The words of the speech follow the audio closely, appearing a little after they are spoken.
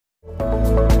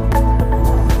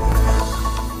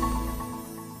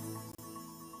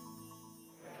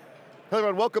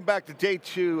everyone, welcome back to day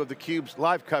 2 of theCUBE's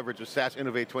live coverage of SAS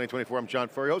Innovate 2024. I'm John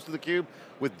Furrier, host of theCUBE,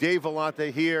 with Dave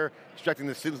Vellante here, extracting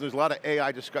the signals. There's a lot of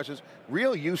AI discussions,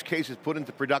 real use cases put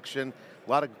into production, a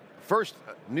lot of first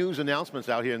news announcements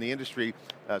out here in the industry.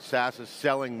 SAS is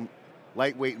selling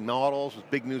lightweight models, with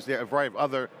big news there, a variety of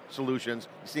other solutions.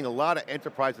 You're seeing a lot of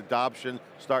enterprise adoption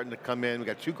starting to come in. We've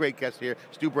got 2 great guests here,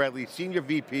 Stu Bradley, Senior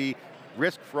VP,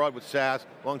 Risk Fraud with SAS,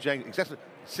 Long Jiang,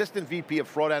 Assistant VP of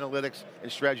Fraud Analytics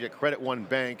and Strategy at Credit One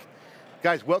Bank.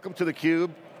 Guys, welcome to theCUBE.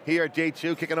 Here at day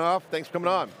 2, kicking off. Thanks for coming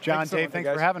on. John, Dave, thanks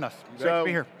for having us. Great to be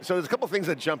here. So there's a couple things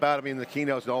that jump out at me in the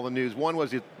keynotes and all the news. One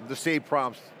was the save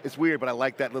prompts. It's weird, but I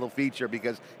like that little feature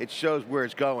because it shows where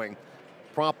it's going.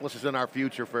 Promptless is in our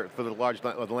future for the large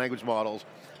language models.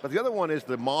 But the other one is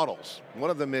the models.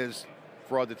 One of them is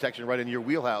fraud detection right in your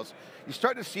wheelhouse. You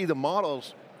start to see the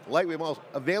models, lightweight models,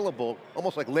 available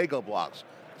almost like Lego blocks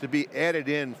to be added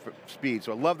in for speed.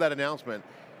 So I love that announcement.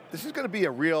 This is going to be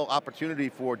a real opportunity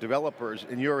for developers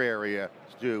in your area,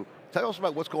 Stu. Tell us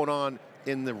about what's going on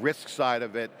in the risk side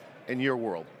of it in your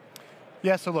world.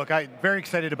 Yeah, so look, I'm very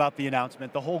excited about the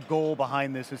announcement. The whole goal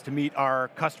behind this is to meet our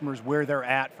customers where they're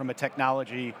at from a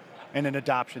technology and an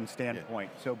adoption standpoint.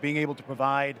 Yeah. So being able to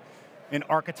provide an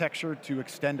architecture to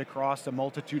extend across a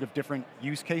multitude of different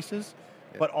use cases,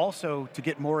 but also to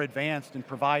get more advanced and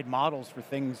provide models for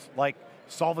things like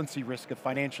solvency risk of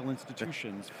financial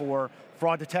institutions, for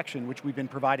fraud detection, which we've been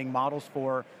providing models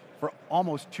for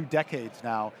almost 2 decades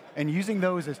now, and using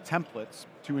those as templates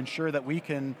to ensure that we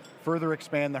can further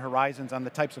expand the horizons on the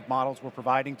types of models we're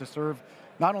providing to serve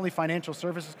not only financial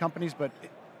services companies, but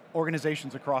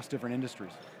organizations across different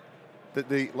industries.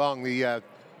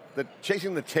 The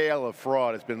chasing the tail of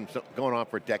fraud has been going on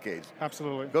for decades.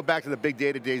 Absolutely. Go back to the big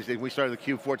data days when we started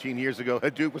theCUBE 14 years ago.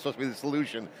 Hadoop was supposed to be the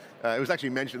solution. It was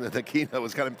actually mentioned in the keynote. It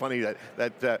was kind of funny that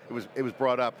it was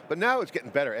brought up. But now it's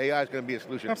getting better. AI is going to be a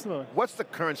solution. Absolutely. What's the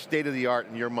current state of the art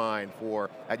in your mind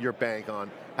at your bank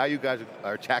on how you guys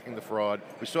are attacking the fraud?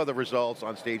 We saw the results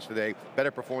on stage today.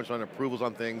 Better performance on approvals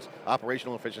on things,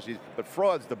 operational efficiencies, but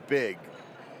fraud's the big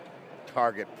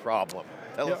target problem.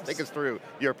 Take us through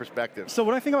your perspective. So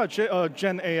when I think about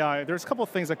Gen AI, there's a couple of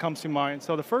things that comes to mind.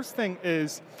 So the first thing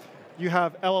is you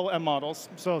have LLM models,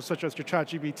 so such as your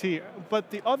ChatGPT,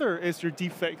 but the other is your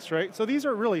deepfakes, right? So these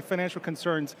are really financial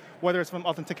concerns, whether it's from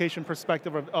authentication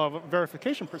perspective or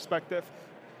verification perspective.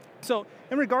 So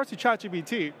in regards to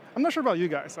ChatGPT, I'm not sure about you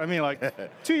guys. I mean, like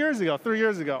 2 years ago, 3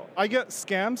 years ago, I get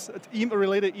scams,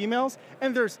 related emails,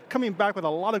 and they're coming back with a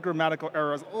lot of grammatical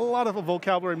errors, a lot of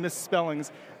vocabulary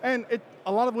misspellings, and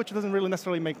a lot of which doesn't really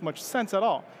necessarily make much sense at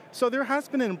all. So there has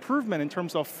been an improvement in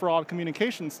terms of fraud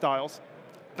communication styles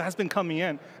that has been coming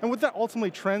in. And what that ultimately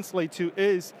translates to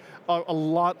is a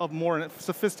lot of more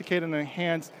sophisticated and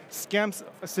enhanced scam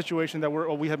situation that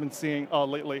we have been seeing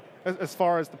lately, as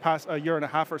far as the past year and a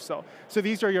half or so. So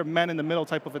these are your man-in-the-middle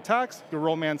type of attacks, your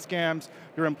romance scams,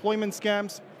 your employment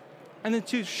scams, and then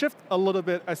to shift a little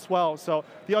bit as well. So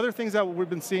the other things that we've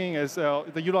been seeing is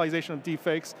the utilization of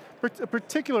deepfakes,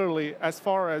 particularly as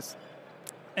far as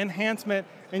enhancement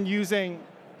and using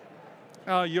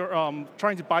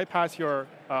trying to bypass your,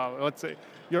 let's say,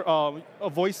 your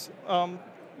voice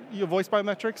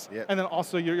biometrics, and then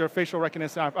also your facial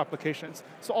recognition applications.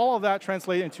 So all of that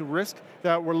translates into risk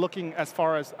that we're looking as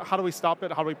far as how do we stop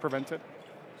it, how do we prevent it.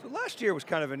 So last year was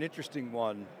kind of an interesting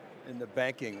one in the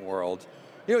banking world.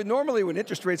 You know, normally when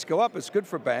interest rates go up, it's good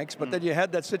for banks, but then you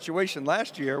had that situation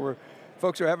last year where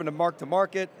folks are having to mark to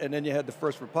market, and then you had the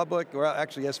First Republic, or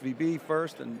actually SVB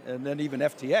first, and then even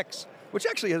FTX, which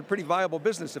actually had a pretty viable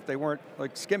business if they weren't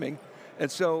like skimming.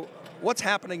 And so what's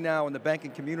happening now in the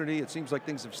banking community? It seems like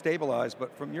things have stabilized,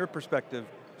 but from your perspective,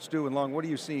 Stu and Long, what are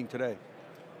you seeing today?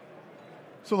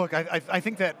 So look, I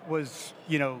think that was,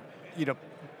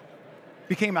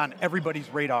 became on everybody's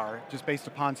radar just based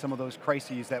upon some of those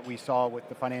crises that we saw with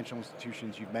the financial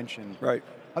institutions you've mentioned. Right.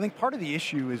 I think part of the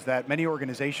issue is that many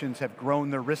organizations have grown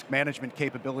their risk management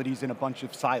capabilities in a bunch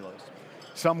of silos.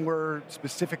 Some were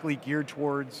specifically geared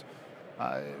towards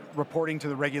reporting to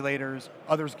the regulators,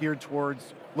 others geared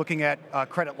towards looking at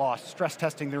credit loss, stress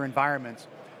testing their environments.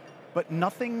 But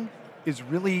nothing is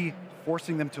really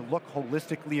forcing them to look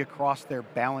holistically across their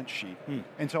balance sheet.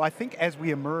 And so I think as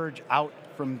we emerge out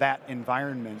from that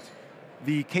environment,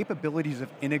 the capabilities of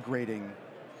integrating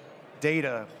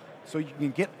data so you can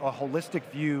get a holistic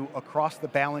view across the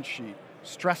balance sheet,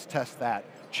 stress test that,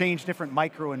 change different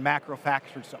micro and macro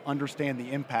factors to understand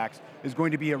the impacts is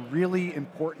going to be a really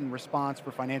important response for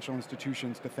financial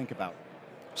institutions to think about.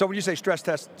 So when you say stress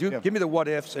test, give me the what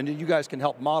ifs, and you guys can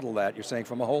help model that, you're saying,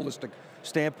 from a holistic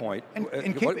standpoint.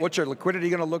 What's your liquidity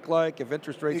going to look like if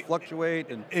interest rates fluctuate,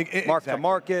 and mark to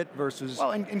market versus...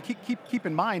 Well, and keep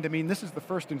in mind, I mean, this is the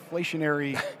first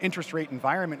inflationary interest rate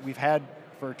environment we've had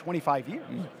for 25 years.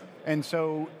 And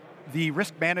so the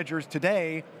risk managers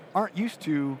today aren't used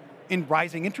to in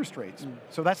rising interest rates.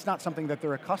 So that's not something that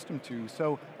they're accustomed to.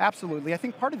 So absolutely, I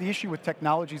think part of the issue with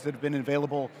technologies that have been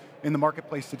available in the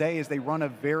marketplace today is they run a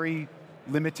very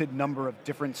limited number of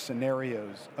different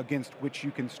scenarios against which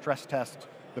you can stress test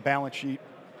the balance sheet,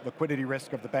 liquidity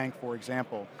risk of the bank, for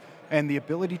example. And the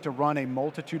ability to run a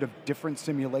multitude of different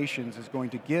simulations is going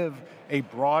to give a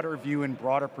broader view and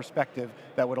broader perspective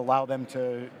that would allow them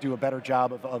to do a better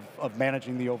job of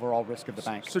managing the overall risk of the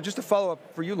bank. So just to follow up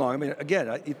for you, Long, I mean,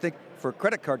 again, you think for a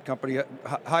credit card company,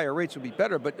 higher rates would be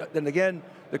better, but then again,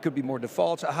 there could be more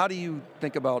defaults. How do you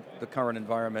think about the current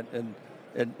environment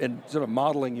and sort of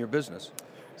modeling your business?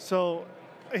 So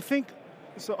I think,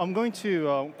 I'm going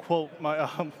to quote my,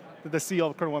 the CEO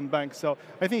of Credit One Bank. So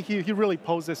I think he really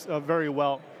posed this very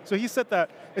well. So he said that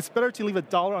it's better to leave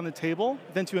 $1 on the table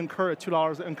than to incur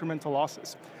 $2 of incremental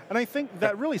losses. And I think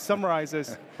that really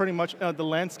summarizes pretty much the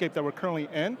landscape that we're currently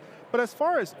in. But as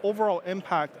far as overall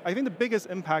impact, I think the biggest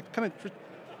impact, kind of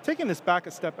taking this back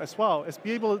a step as well, is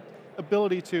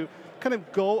ability to kind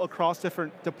of go across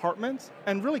different departments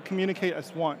and really communicate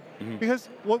as one. Because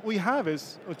what we have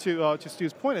is, to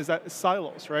Stu's point, is that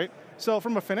silos, right? So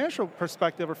from a financial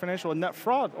perspective, or financial net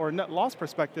fraud or net loss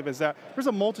perspective, is that there's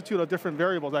a multitude of different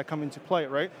variables that come into play,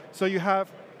 right? So you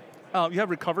have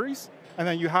recoveries, and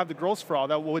then you have the gross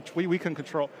fraud, which we can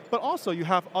control. But also you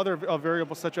have other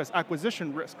variables such as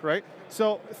acquisition risk, right?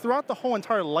 So throughout the whole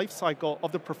entire life cycle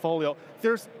of the portfolio,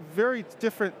 there's very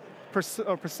different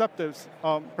perspective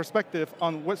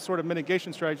on what sort of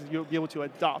mitigation strategies you'll be able to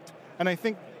adopt. And I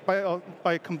think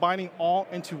by combining all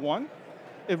into one,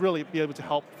 it really be able to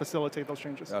help facilitate those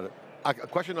changes. Got it. A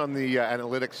question on the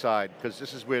analytics side, because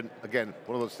this is when, again,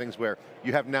 one of those things where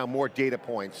you have now more data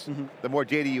points. The more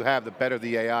data you have, the better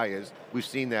the AI is. We've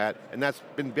seen that, and that's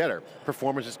been better.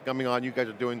 Performance is coming on. You guys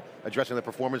are addressing the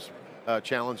performance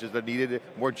challenges that needed.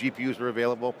 More GPUs are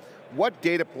available. What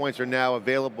data points are now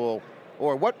available,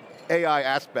 or what AI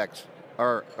aspects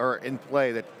are in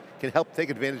play that can help take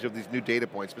advantage of these new data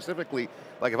points? Specifically,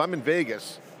 like if I'm in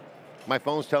Vegas, my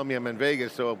phone's telling me I'm in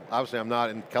Vegas, so obviously I'm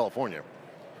not in California.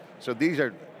 So these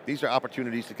are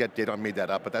opportunities to get data. I made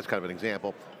that up, but that's kind of an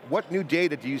example. What new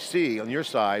data do you see on your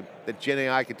side that Gen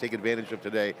AI can take advantage of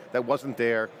today that wasn't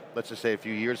there, let's just say a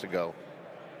few years ago,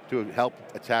 to help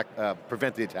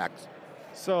prevent the attacks?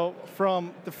 So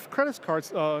from the credit cards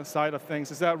side of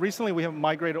things, is that recently we have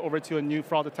migrated over to a new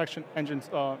fraud detection engine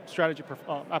strategy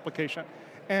application.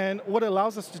 And what it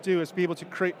allows us to do is be able to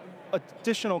create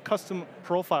additional custom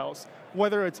profiles,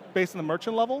 whether it's based on the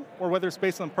merchant level or whether it's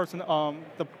based on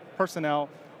the personnel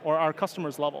or our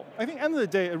customers level. I think at the end of the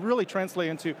day, it really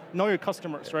translates into know your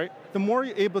customers, right? The more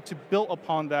you're able to build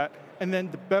upon that, and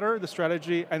then the better the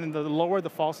strategy, and then the lower the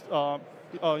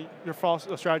your false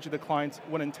strategy declines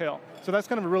would entail. So that's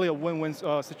kind of really a win-win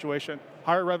situation.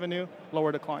 Higher revenue,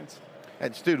 lower declines.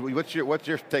 And Stu, what's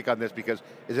your take on this? Because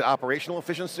is it operational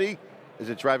efficiency? Is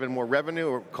it driving more revenue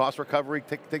or cost recovery?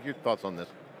 Take your thoughts on this.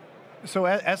 So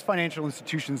as financial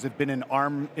institutions have been in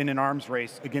an arms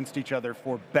race against each other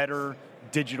for better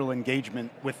digital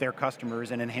engagement with their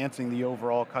customers and enhancing the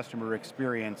overall customer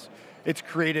experience, it's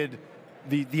created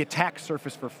the attack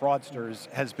surface for fraudsters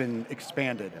has been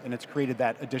expanded, and it's created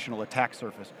that additional attack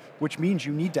surface, which means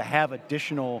you need to have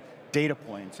additional data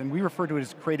points, and we refer to it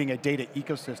as creating a data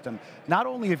ecosystem, not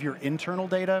only of your internal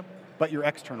data, but your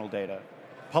external data.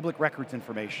 Public records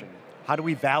information. How do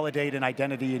we validate an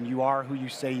identity and you are who you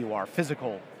say you are?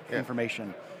 Physical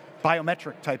information.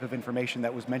 Biometric type of information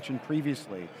that was mentioned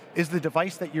previously. Is the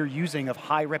device that you're using of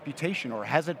high reputation, or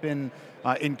has it been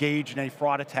engaged in a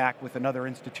fraud attack with another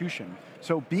institution?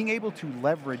 So being able to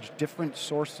leverage different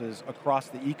sources across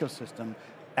the ecosystem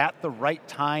at the right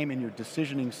time in your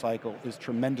decisioning cycle is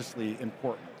tremendously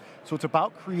important. So it's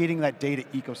about creating that data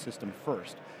ecosystem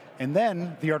first. And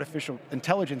then the artificial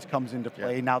intelligence comes into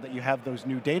play now that you have those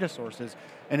new data sources,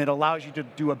 and it allows you to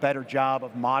do a better job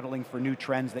of modeling for new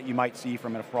trends that you might see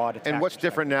from a fraud attack. And what's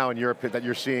different now in Europe that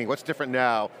you're seeing? What's different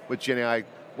now with Gen AI?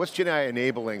 What's Gen AI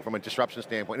enabling from a disruption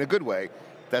standpoint, in a good way,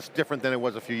 that's different than it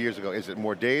was a few years ago? Is it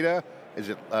more data? Is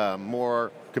it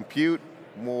more compute?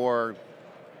 More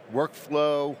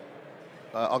workflow?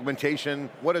 Augmentation?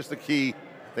 What is the key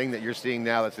thing that you're seeing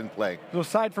now that's in play? So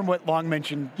aside from what Long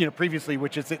mentioned previously,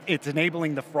 which is it's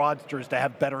enabling the fraudsters to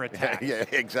have better attacks. Yeah,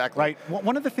 exactly. Right?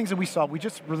 One of the things that we saw, we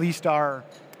just released our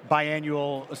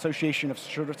biannual Association of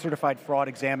Certified Fraud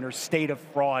Examiners State of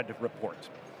Fraud report.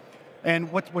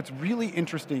 And what's really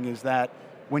interesting is that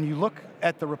when you look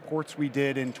at the reports we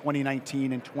did in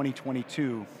 2019 and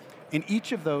 2022, in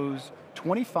each of those,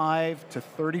 25 to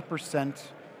 30%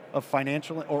 of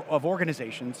financial, or of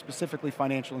organizations, specifically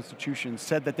financial institutions,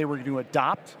 said that they were going to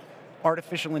adopt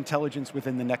artificial intelligence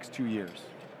within the next 2 years.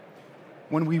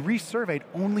 When we resurveyed,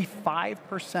 only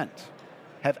 5%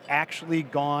 have actually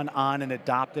gone on and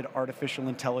adopted artificial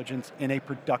intelligence in a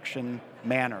production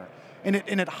manner. And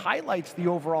it highlights the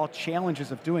overall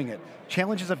challenges of doing it.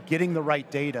 Challenges of getting the right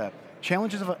data.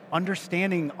 Challenges of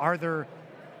understanding, are there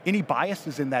any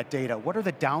biases in that data? What are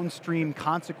the downstream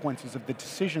consequences of the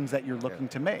decisions that you're looking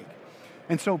to make?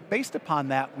 And so based upon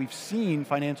that, we've seen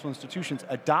financial institutions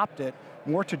adopt it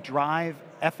more to drive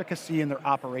efficacy in their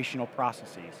operational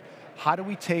processes. How do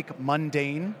we take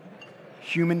mundane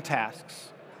human tasks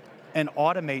and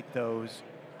automate those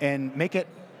and make it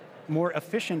more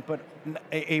efficient, but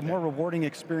a more rewarding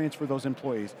experience for those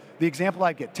employees? The example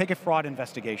I get, take a fraud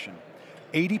investigation.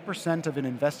 80% of an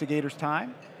investigator's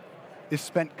time is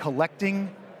spent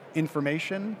collecting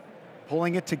information,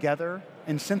 pulling it together,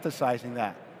 and synthesizing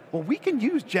that. Well, we can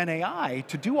use Gen AI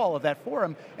to do all of that for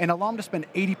them and allow them to spend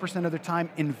 80% of their time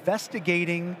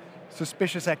investigating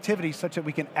suspicious activities such that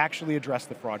we can actually address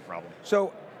the fraud problem.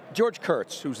 So, George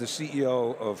Kurtz, who's the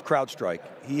CEO of CrowdStrike,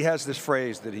 he has this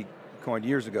phrase that he coined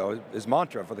years ago. His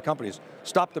mantra for the company is,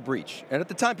 stop the breach. And at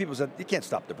the time people said, you can't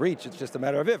stop the breach, it's just a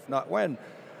matter of if, not when,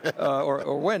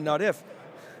 or when, not if.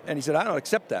 And he said, I don't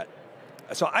accept that.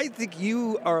 So I think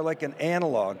you are like an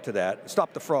analog to that.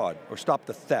 Stop the fraud, or stop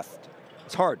the theft.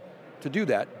 It's hard to do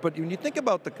that, but when you think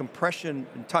about the compression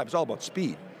in time, it's all about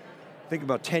speed. Think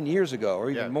about 10 years ago, or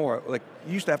even more, like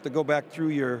you used to have to go back through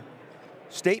your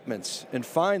statements and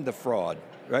find the fraud,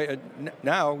 right? And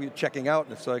now you're checking out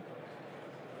and it's like,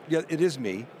 yeah, it is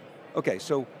me. Okay,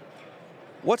 so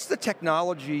what's the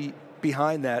technology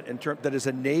behind that that has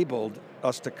enabled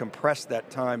us to compress that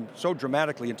time so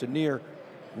dramatically into near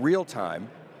real time?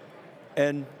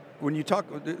 And when you talk,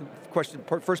 question,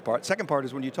 first part, second part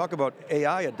is when you talk about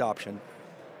AI adoption,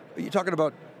 are you talking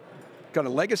about kind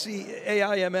of legacy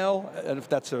AI, ML, and if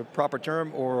that's a proper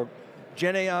term, or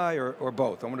Gen AI, or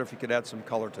both? I wonder if you could add some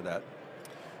color to that.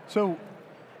 So,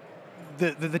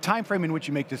 the time frame in which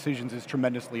you make decisions is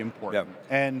tremendously important. Yep.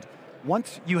 And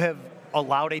once you have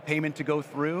allowed a payment to go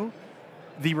through,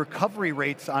 the recovery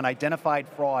rates on identified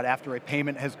fraud after a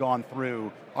payment has gone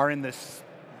through are in this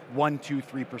 1, 2,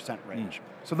 3% range.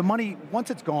 So the money, once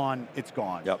it's gone, it's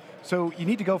gone. Yep. So you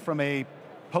need to go from a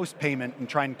post-payment and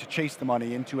trying to chase the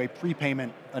money into a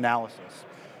prepayment analysis.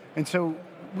 And so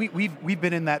we've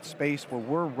been in that space where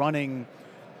we're running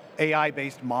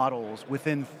AI-based models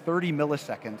within 30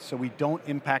 milliseconds so we don't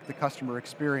impact the customer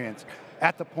experience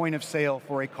at the point of sale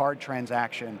for a card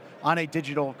transaction, on a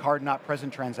digital card not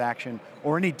present transaction,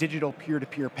 or any digital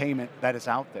peer-to-peer payment that is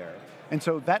out there. And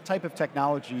so that type of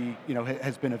technology,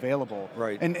 has been available.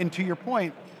 Right. And to your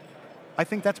point, I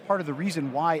think that's part of the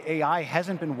reason why AI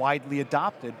hasn't been widely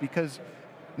adopted, because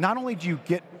not only do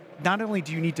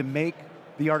you need to make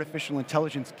the artificial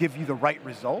intelligence give you the right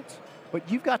results, but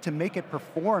you've got to make it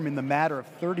perform in the matter of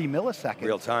 30 milliseconds.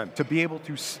 Real time. To be able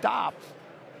to stop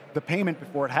the payment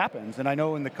before it happens. And I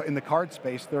know in the card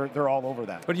space, they're all over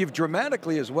that. But you've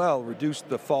dramatically as well reduced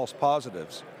the false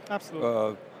positives.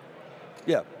 Absolutely.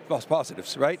 Yeah, false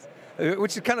positives, right?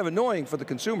 Which is kind of annoying for the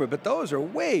consumer, but those are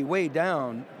way, way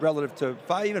down relative to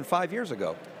even 5 years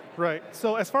ago. Right,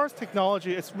 so as far as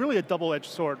technology, it's really a double-edged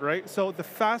sword, right? So the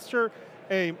faster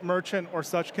a merchant or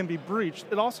such can be breached,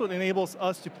 it also enables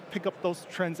us to pick up those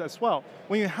trends as well.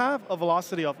 When you have a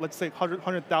velocity of, let's say,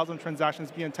 100,000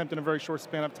 transactions being attempted in a very short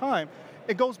span of time,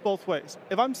 it goes both ways.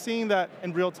 If I'm seeing that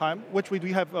in real time, which we do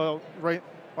have, right,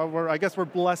 or I guess we're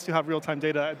blessed to have real-time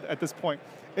data at this point,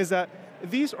 is that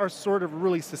these are sort of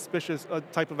really suspicious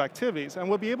type of activities, and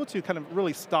we'll be able to kind of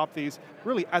really stop these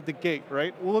really at the gate,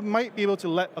 right? We might be able to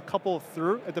let a couple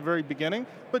through at the very beginning,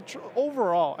 but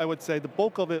overall, I would say the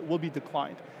bulk of it will be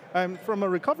declined. And from a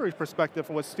recovery perspective,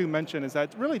 what Stu mentioned is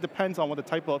that it really depends on what the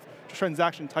type of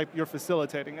transaction type you're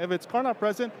facilitating. If it's card not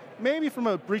present, maybe from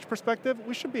a breach perspective,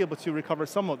 we should be able to recover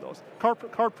some of those.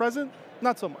 Card present,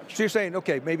 not so much. So you're saying,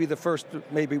 okay, maybe the first,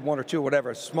 maybe 1 or 2,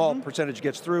 whatever, a small percentage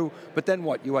gets through, but then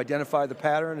what? You identify the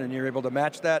pattern and you're able to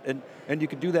match that, and you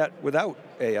can do that without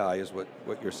AI is what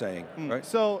you're saying, right?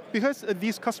 So because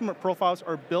these customer profiles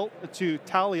are built to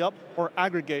tally up or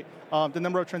aggregate the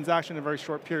number of transactions in a very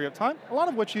short period of time, a lot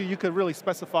of which you could really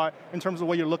specify in terms of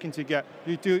what you're looking to get.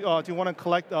 Do you want to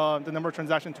collect the number of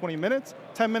transactions 20 minutes,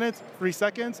 10 minutes, 3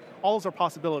 seconds? All those are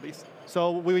possibilities.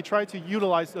 So we try to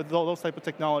utilize those type of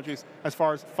technologies as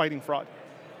far as fighting fraud.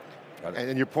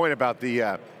 And your point about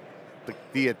the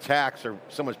attacks are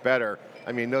so much better.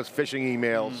 I mean, those phishing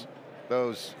emails,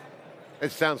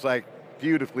 it sounds like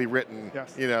beautifully written,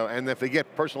 yes. And if they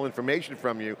get personal information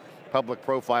from you, public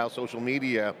profile, social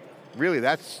media, really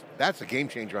that's a game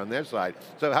changer on their side.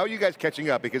 So how are you guys catching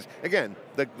up? Because again,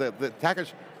 the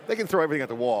attackers, they can throw everything at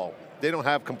the wall. They don't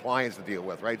have compliance to deal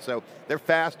with, right? So they're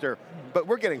faster, but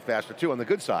we're getting faster too on the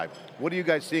good side. What are you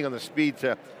guys seeing on the speed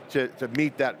to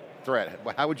meet that threat?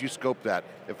 How would you scope that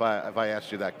if I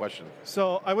asked you that question?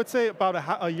 So I would say about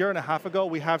a year and a half ago,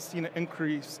 we have seen an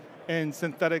increase in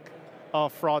synthetic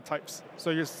fraud types. So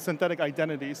your synthetic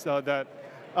identities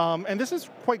and this is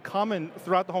quite common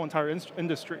throughout the whole entire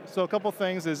industry. So a couple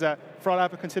things is that fraud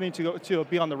have continued to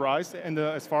be on the rise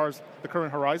as far as the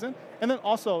current horizon. And then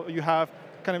also you have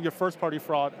kind of your first party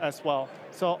fraud as well.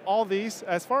 So all these,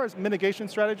 as far as mitigation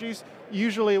strategies,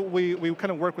 usually we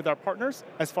kind of work with our partners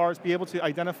as far as be able to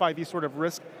identify these sort of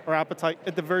risk or appetite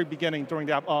at the very beginning during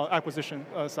the acquisition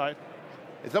side.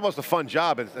 It's almost a fun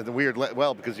job in the weird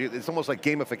because it's almost like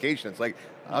gamification. It's like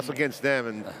us against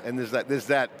them, and there's that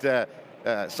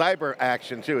cyber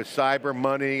action too. It's cyber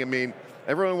money. I mean,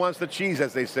 everyone wants the cheese,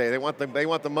 as they say. They want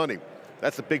the money.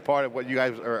 That's a big part of what you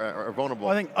guys are vulnerable.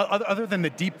 Well, I think other than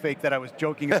the deep fake that I was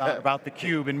joking about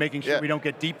theCUBE and making sure we don't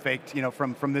get deep faked,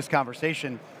 from this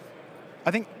conversation,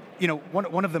 I think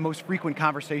one of the most frequent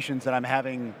conversations that I'm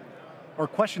having, or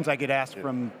questions I get asked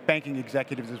from banking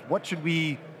executives, is what should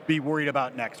we be worried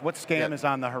about next? What scam is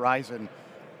on the horizon?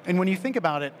 And when you think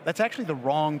about it, that's actually the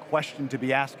wrong question to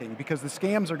be asking, because the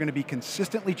scams are going to be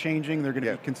consistently changing, they're going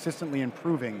to be consistently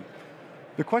improving.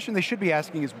 The question they should be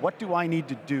asking is, what do I need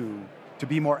to do to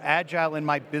be more agile in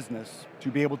my business to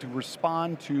be able to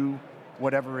respond to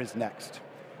whatever is next?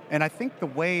 And I think the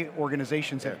way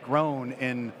organizations have grown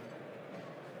in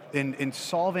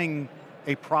solving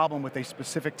a problem with a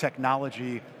specific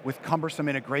technology with cumbersome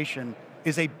integration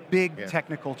is a big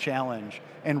technical challenge,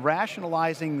 and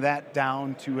rationalizing that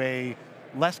down to a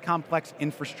less complex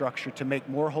infrastructure to make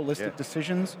more holistic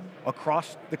decisions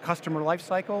across the customer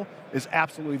lifecycle is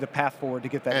absolutely the path forward to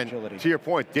get that agility. To your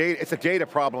point, data, it's a data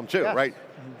problem too, right?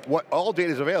 What all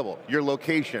data is available, your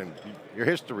location, your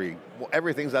history,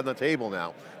 everything's on the table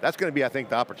now. That's going to be, I think,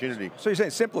 the opportunity. So you're saying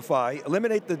simplify,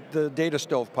 eliminate the data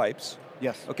stovepipes.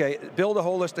 Yes. Okay, build a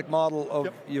holistic model of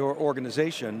your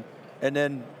organization, and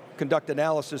then conduct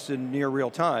analysis in near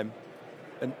real time.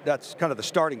 And that's kind of the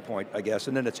starting point, I guess,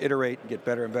 and then it's iterate and get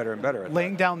better and better and better at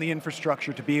Laying down the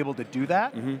infrastructure to be able to do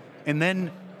that, and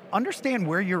then understand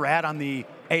where you're at on the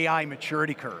AI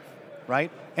maturity curve,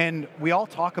 right? And we all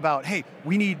talk about, hey,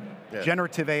 we need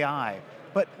generative AI,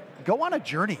 but go on a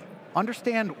journey.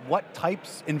 Understand what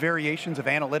types and variations of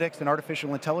analytics and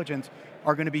artificial intelligence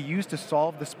are going to be used to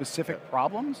solve the specific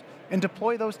problems, and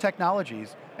deploy those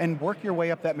technologies and work your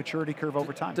way up that maturity curve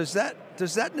over time. Does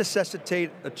that necessitate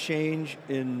a change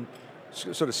in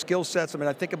sort of skill sets? I mean,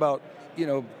 I think about,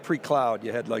 pre-cloud,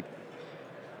 you had like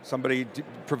somebody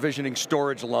provisioning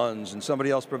storage LUNs and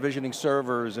somebody else provisioning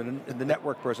servers and the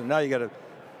network person. Now you got a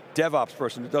DevOps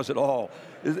person who does it all.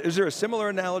 Is there a similar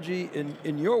analogy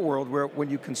in your world where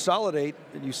when you consolidate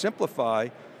and you simplify,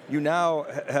 you now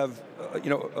have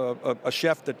a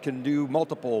chef that can do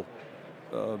multiple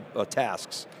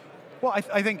tasks? Well,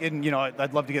 I think, and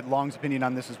I'd love to get Long's opinion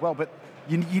on this as well, but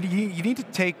you need to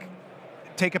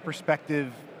take a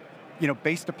perspective,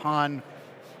 based upon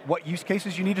what use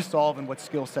cases you need to solve and what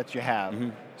skill sets you have.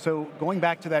 So going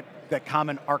back to that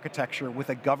common architecture with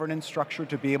a governance structure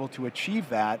to be able to achieve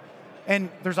that, and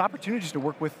there's opportunities to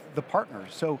work with the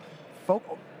partners. So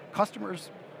customers,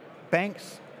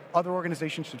 banks, other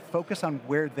organizations should focus on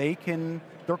where they can,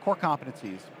 their core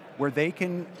competencies, where they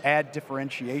can add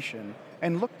differentiation,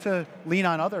 and look to lean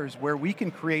on others where we can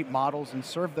create models and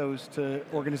serve those to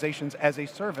organizations as a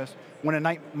service when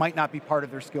it might not be part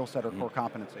of their skill set or core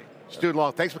competency. Stu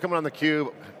Long, thanks for coming on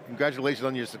theCUBE. Congratulations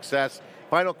on your success.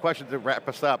 Final question to wrap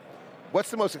us up. What's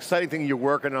the most exciting thing you're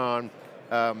working on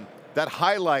that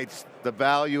highlights the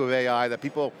value of AI that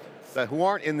people who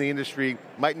aren't in the industry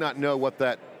might not know what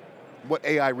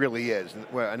AI really is?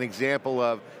 An example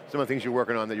of some of the things you're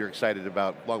working on that you're excited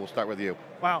about. Long, we'll start with you.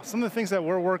 Wow, some of the things that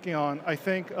we're working on, I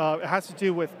think it has to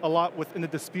do with a lot within the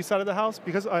dispute side of the house,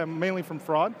 because I am mainly from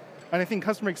fraud. And I think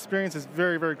customer experience is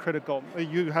very, very critical.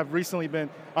 You have recently been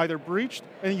either breached,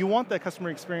 and you want that customer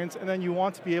experience, and then you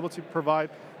want to be able to provide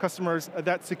customers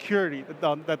that security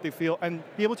that they feel, and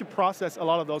be able to process a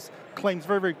lot of those claims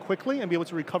very, very quickly, and be able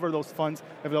to recover those funds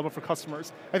available for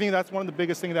customers. I think that's one of the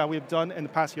biggest things that we've done in the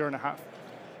past year and a half.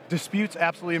 Disputes,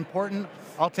 absolutely important.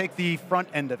 I'll take the front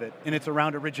end of it, and it's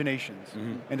around originations.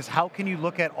 And it's how can you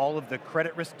look at all of the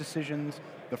credit risk decisions,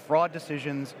 the fraud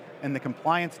decisions, and the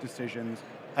compliance decisions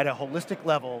at a holistic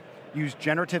level, use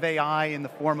generative AI in the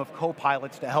form of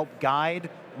co-pilots to help guide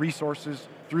resources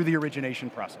through the origination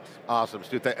process. Awesome,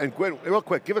 Stu. And real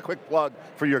quick, give a quick plug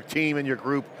for your team and your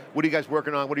group. What are you guys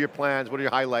working on? What are your plans? What are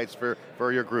your highlights for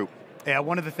your group? Yeah,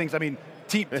 one of the things, I mean,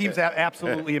 team's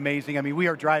absolutely amazing. I mean, we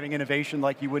are driving innovation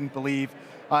like you wouldn't believe.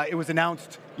 It was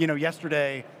announced,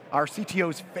 yesterday, our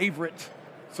CTO's favorite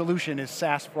solution is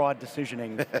SAS fraud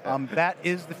decisioning. That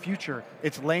is the future.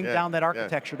 It's laying down that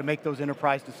architecture to make those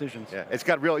enterprise decisions. Yeah, it's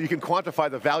got real, you can quantify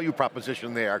the value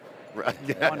proposition there.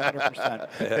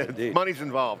 100%. Money's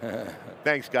involved.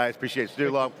 Thanks, guys. Appreciate it.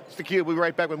 Stu, it's theCUBE. We'll be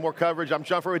right back with more coverage. I'm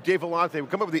John Furrier with Dave Vellante. We'll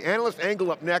come up with the analyst angle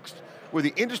up next, where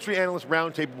the industry analyst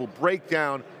roundtable will break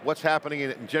down what's happening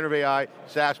in generative AI,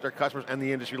 SaaS, their customers, and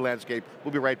the industry landscape.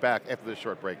 We'll be right back after this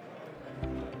short break.